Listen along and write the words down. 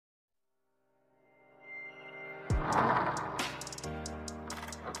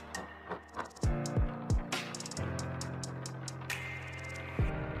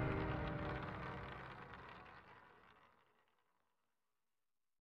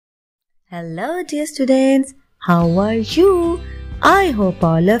Hello dear students, how are you? I hope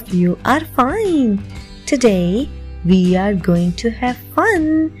all of you are fine. Today we are going to have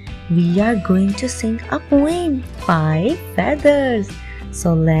fun. We are going to sing a poem, 5 Feathers.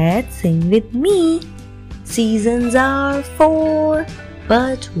 So let's sing with me. Seasons are 4,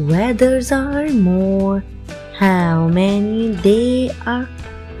 but weathers are more. How many they are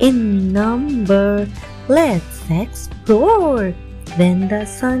in number? Let's explore. When the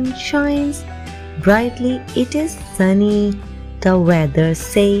sun shines brightly, it is sunny. The weather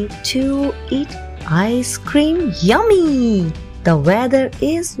say to eat ice cream, yummy. The weather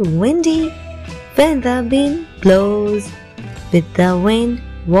is windy when the wind blows. With the wind,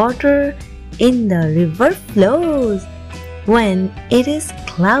 water in the river flows. When it is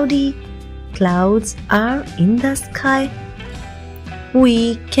cloudy, clouds are in the sky.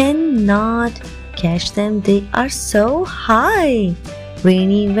 We cannot catch them, they are so high.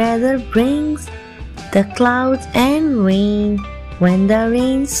 Rainy weather brings the clouds and rain. When the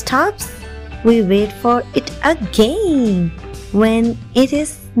rain stops, we wait for it again. When it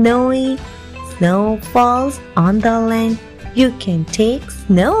is snowy, snow falls on the land. You can take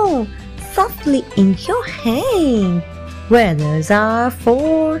snow softly in your hand. Weathers are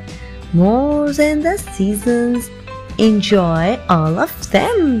 4, more than the seasons. Enjoy all of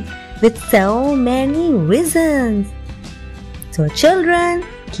them with so many reasons. So children,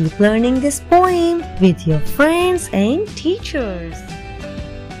 keep learning this poem with your friends and teachers.